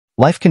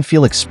Life can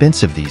feel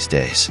expensive these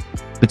days.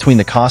 Between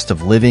the cost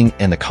of living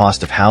and the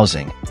cost of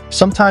housing,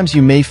 sometimes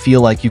you may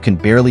feel like you can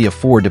barely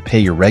afford to pay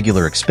your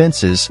regular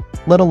expenses,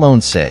 let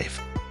alone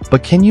save.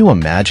 But can you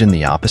imagine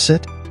the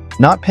opposite?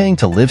 Not paying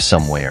to live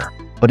somewhere,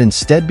 but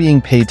instead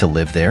being paid to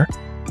live there?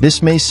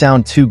 This may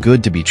sound too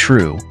good to be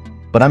true,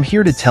 but I'm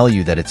here to tell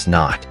you that it's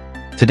not.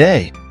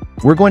 Today,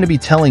 we're going to be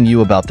telling you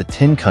about the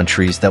 10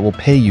 countries that will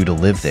pay you to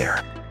live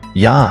there.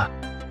 Yeah,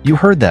 you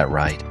heard that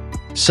right.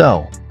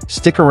 So,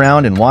 stick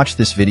around and watch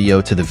this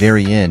video to the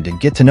very end and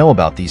get to know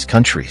about these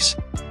countries.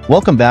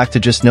 Welcome back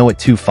to Just Know It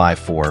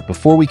 254.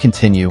 Before we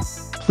continue,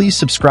 please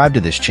subscribe to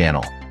this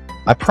channel.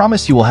 I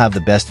promise you will have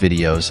the best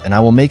videos and I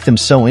will make them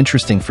so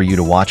interesting for you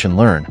to watch and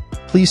learn.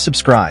 Please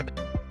subscribe.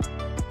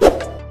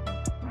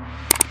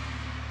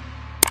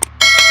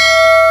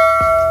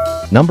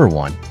 Number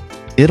 1.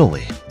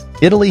 Italy.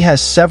 Italy has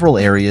several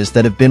areas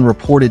that have been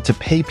reported to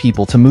pay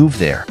people to move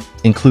there,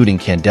 including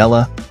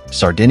Candela,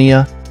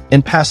 Sardinia,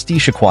 and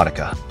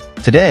Pasticcio.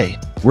 Today,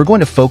 we're going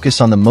to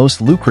focus on the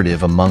most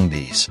lucrative among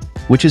these,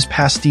 which is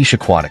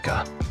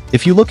Pasticcio.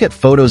 If you look at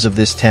photos of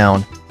this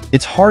town,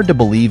 it's hard to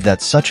believe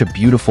that such a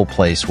beautiful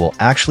place will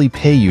actually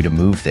pay you to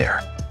move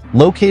there.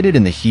 Located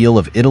in the heel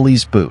of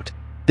Italy's boot,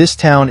 this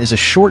town is a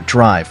short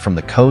drive from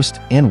the coast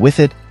and with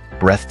it,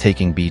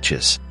 breathtaking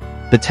beaches.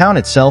 The town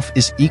itself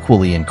is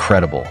equally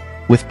incredible,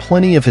 with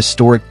plenty of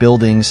historic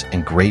buildings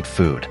and great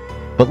food.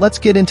 But let's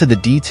get into the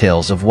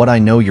details of what I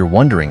know you're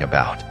wondering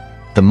about.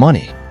 The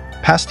money.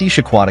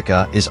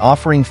 Pasticcio is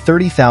offering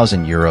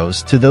 30,000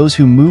 euros to those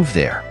who move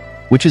there,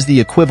 which is the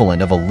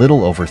equivalent of a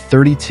little over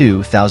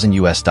 32,000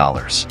 US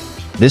dollars.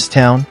 This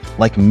town,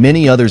 like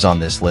many others on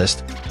this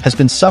list, has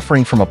been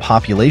suffering from a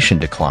population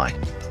decline.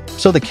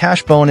 So the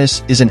cash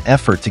bonus is an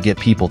effort to get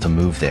people to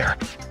move there.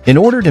 In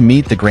order to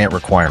meet the grant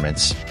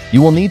requirements,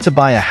 you will need to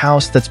buy a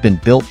house that's been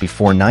built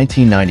before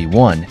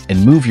 1991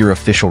 and move your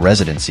official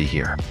residency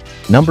here.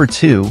 Number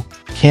 2.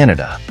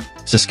 Canada.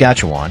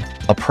 Saskatchewan,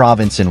 a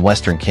province in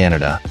Western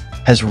Canada,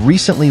 has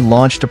recently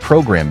launched a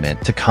program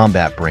meant to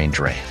combat brain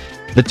drain.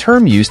 The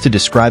term used to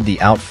describe the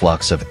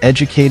outflux of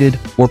educated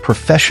or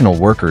professional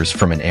workers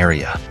from an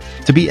area.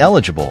 To be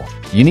eligible,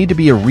 you need to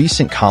be a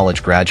recent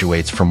college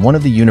graduate from one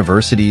of the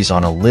universities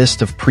on a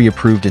list of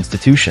pre-approved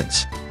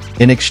institutions.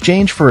 In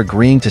exchange for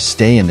agreeing to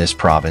stay in this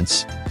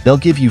province, they'll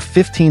give you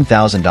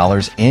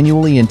 $15,000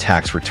 annually in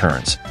tax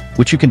returns,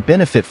 which you can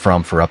benefit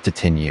from for up to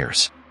 10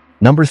 years.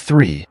 Number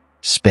 3.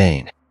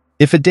 Spain.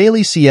 If a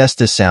daily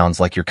siesta sounds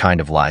like your kind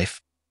of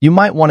life, you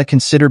might want to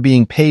consider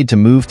being paid to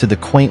move to the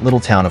quaint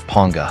little town of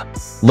Ponga.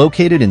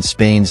 Located in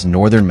Spain's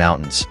northern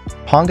mountains,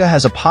 Ponga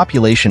has a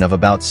population of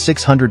about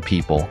 600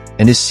 people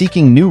and is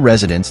seeking new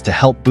residents to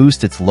help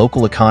boost its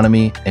local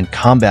economy and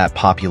combat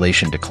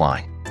population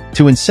decline.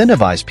 To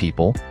incentivize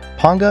people,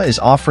 Ponga is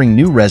offering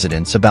new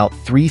residents about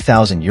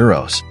 3,000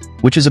 euros,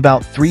 which is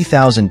about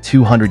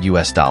 3,200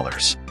 US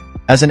dollars.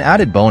 As an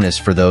added bonus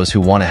for those who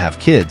want to have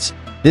kids,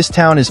 this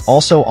town is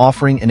also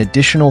offering an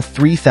additional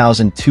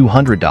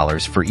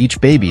 $3,200 for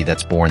each baby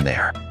that's born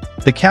there.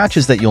 The catch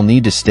is that you'll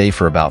need to stay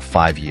for about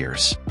 5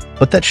 years.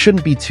 But that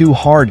shouldn't be too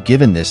hard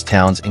given this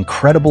town's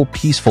incredible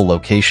peaceful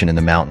location in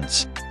the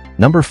mountains.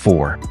 Number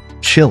 4.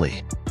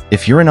 Chile.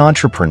 If you're an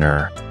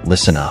entrepreneur,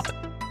 listen up.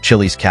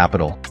 Chile's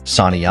capital,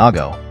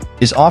 Santiago,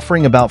 is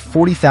offering about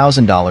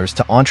 $40,000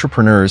 to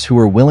entrepreneurs who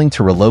are willing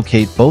to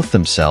relocate both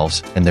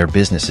themselves and their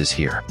businesses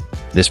here.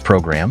 This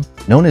program,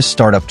 known as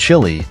Startup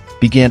Chile,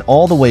 began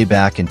all the way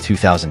back in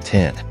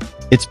 2010.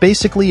 It's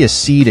basically a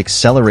seed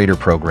accelerator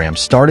program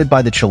started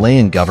by the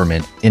Chilean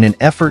government in an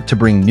effort to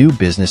bring new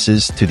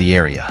businesses to the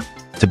area.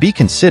 To be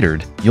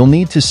considered, you'll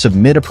need to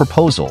submit a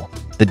proposal,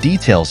 the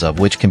details of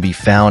which can be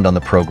found on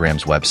the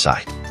program's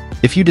website.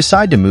 If you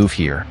decide to move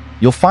here,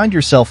 you'll find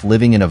yourself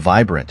living in a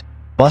vibrant,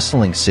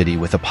 bustling city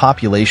with a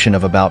population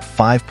of about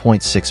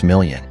 5.6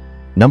 million.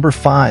 Number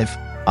 5.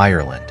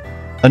 Ireland.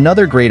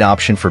 Another great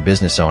option for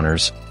business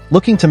owners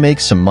looking to make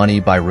some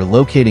money by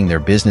relocating their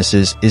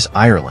businesses is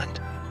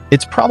Ireland.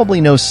 It's probably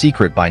no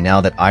secret by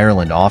now that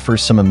Ireland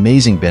offers some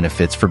amazing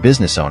benefits for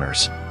business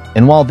owners.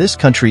 And while this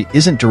country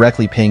isn't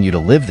directly paying you to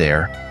live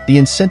there, the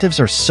incentives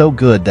are so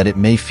good that it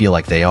may feel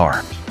like they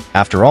are.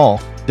 After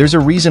all, there's a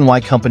reason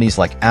why companies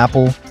like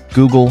Apple,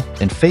 Google,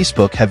 and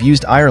Facebook have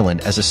used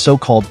Ireland as a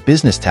so-called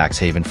business tax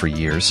haven for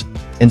years,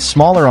 and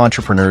smaller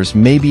entrepreneurs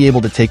may be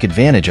able to take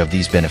advantage of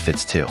these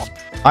benefits too.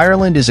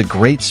 Ireland is a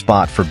great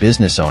spot for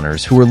business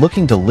owners who are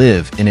looking to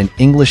live in an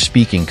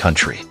English-speaking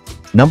country.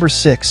 Number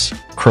 6.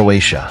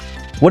 Croatia.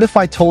 What if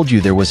I told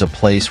you there was a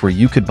place where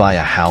you could buy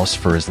a house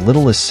for as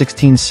little as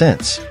 16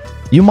 cents?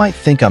 You might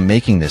think I'm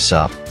making this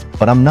up,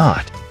 but I'm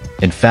not.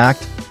 In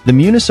fact, the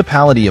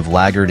municipality of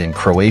Lagrad in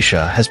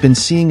Croatia has been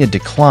seeing a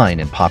decline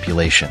in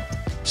population.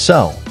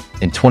 So,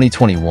 in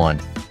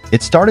 2021,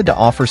 it started to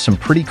offer some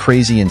pretty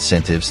crazy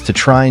incentives to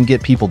try and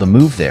get people to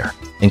move there,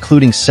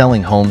 including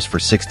selling homes for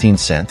 16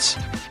 cents.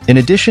 In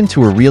addition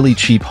to a really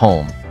cheap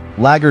home,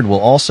 Lagrad will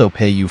also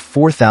pay you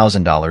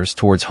 $4,000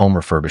 towards home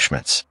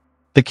refurbishments.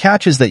 The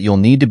catch is that you'll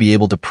need to be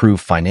able to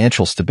prove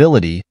financial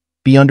stability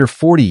be under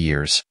 40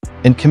 years,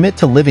 and commit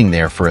to living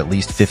there for at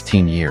least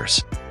 15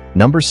 years.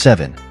 Number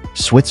 7.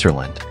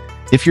 Switzerland.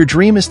 If your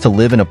dream is to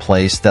live in a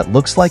place that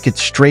looks like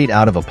it's straight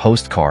out of a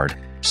postcard,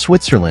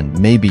 Switzerland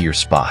may be your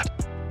spot.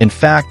 In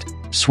fact,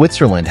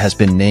 Switzerland has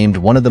been named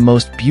one of the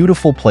most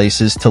beautiful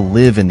places to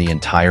live in the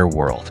entire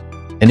world.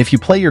 And if you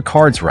play your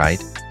cards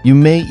right, you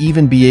may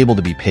even be able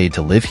to be paid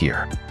to live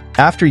here.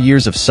 After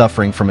years of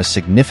suffering from a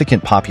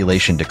significant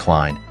population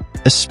decline,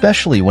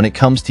 especially when it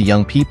comes to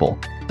young people,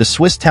 the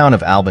Swiss town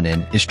of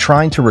Albanen is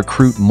trying to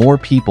recruit more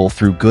people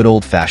through good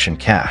old-fashioned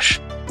cash.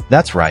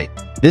 That's right,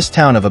 this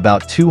town of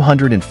about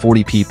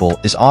 240 people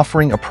is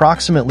offering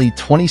approximately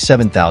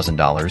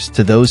 $27,000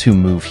 to those who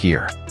move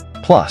here.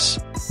 Plus,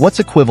 what's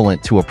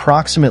equivalent to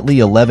approximately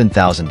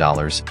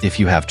 $11,000 if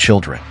you have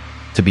children.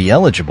 To be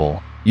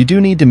eligible, you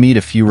do need to meet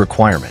a few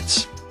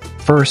requirements.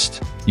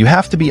 First, you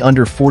have to be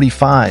under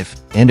 45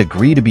 and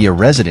agree to be a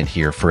resident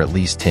here for at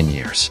least 10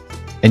 years.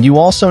 And you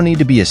also need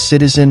to be a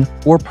citizen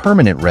or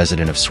permanent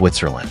resident of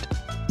Switzerland.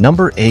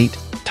 Number 8.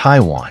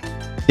 Taiwan.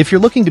 If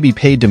you're looking to be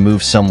paid to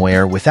move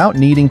somewhere without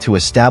needing to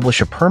establish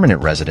a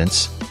permanent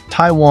residence,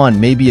 Taiwan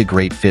may be a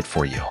great fit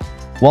for you.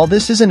 While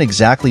this isn't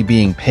exactly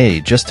being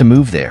paid just to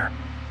move there,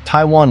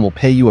 Taiwan will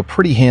pay you a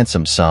pretty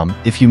handsome sum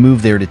if you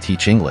move there to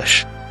teach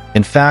English.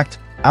 In fact,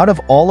 out of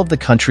all of the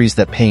countries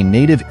that pay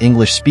native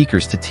English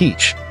speakers to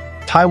teach,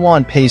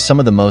 Taiwan pays some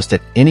of the most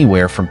at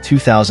anywhere from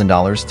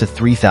 $2,000 to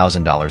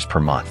 $3,000 per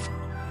month.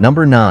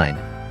 Number 9.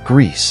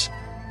 Greece.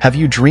 Have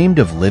you dreamed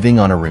of living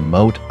on a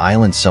remote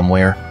island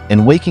somewhere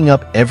and waking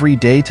up every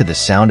day to the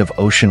sound of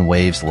ocean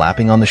waves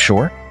lapping on the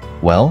shore?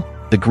 Well,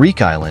 the Greek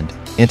island,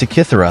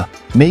 Antikythera,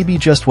 may be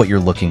just what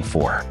you're looking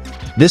for.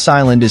 This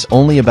island is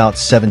only about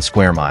 7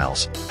 square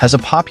miles, has a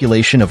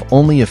population of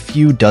only a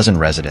few dozen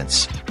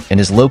residents, and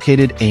is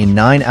located a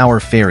 9-hour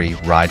ferry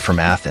ride from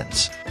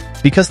Athens.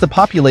 Because the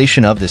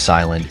population of this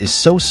island is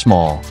so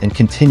small and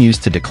continues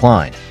to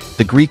decline,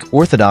 the Greek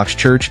Orthodox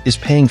Church is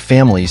paying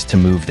families to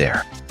move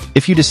there.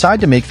 If you decide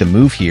to make the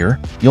move here,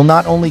 you'll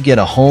not only get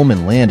a home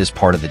and land as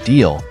part of the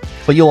deal,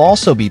 but you'll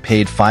also be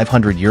paid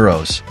 500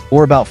 euros,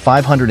 or about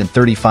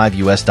 $535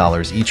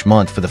 US each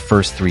month for the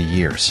first 3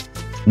 years.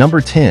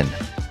 Number 10.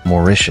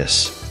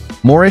 Mauritius.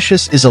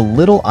 Mauritius is a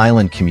little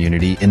island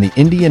community in the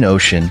Indian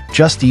Ocean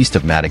just east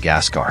of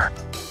Madagascar.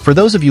 For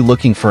those of you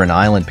looking for an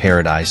island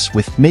paradise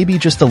with maybe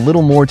just a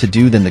little more to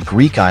do than the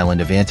Greek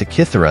island of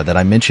Antikythera that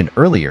I mentioned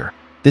earlier,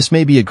 this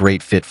may be a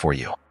great fit for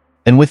you.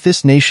 And with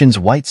this nation's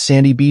white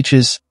sandy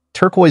beaches,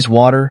 turquoise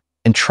water,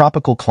 and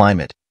tropical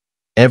climate,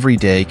 every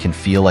day can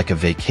feel like a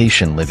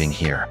vacation living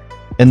here.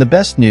 And the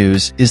best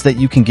news is that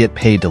you can get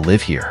paid to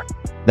live here.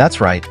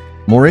 That's right,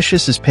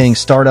 Mauritius is paying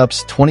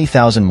startups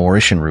 20,000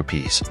 Mauritian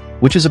rupees,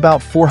 which is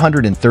about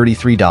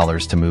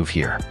 $433 to move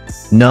here.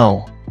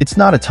 No, it's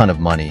not a ton of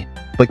money,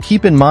 but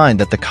keep in mind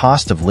that the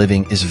cost of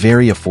living is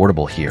very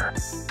affordable here.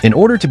 In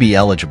order to be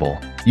eligible,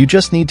 you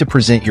just need to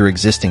present your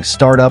existing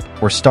startup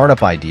or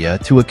startup idea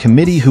to a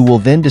committee who will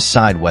then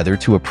decide whether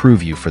to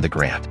approve you for the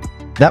grant.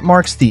 That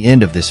marks the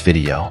end of this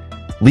video.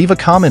 Leave a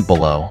comment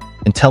below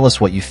and tell us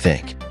what you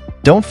think.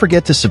 Don't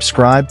forget to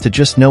subscribe to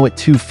Just Know It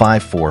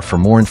 254 for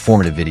more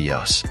informative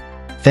videos.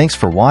 Thanks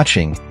for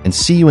watching and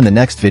see you in the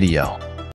next video.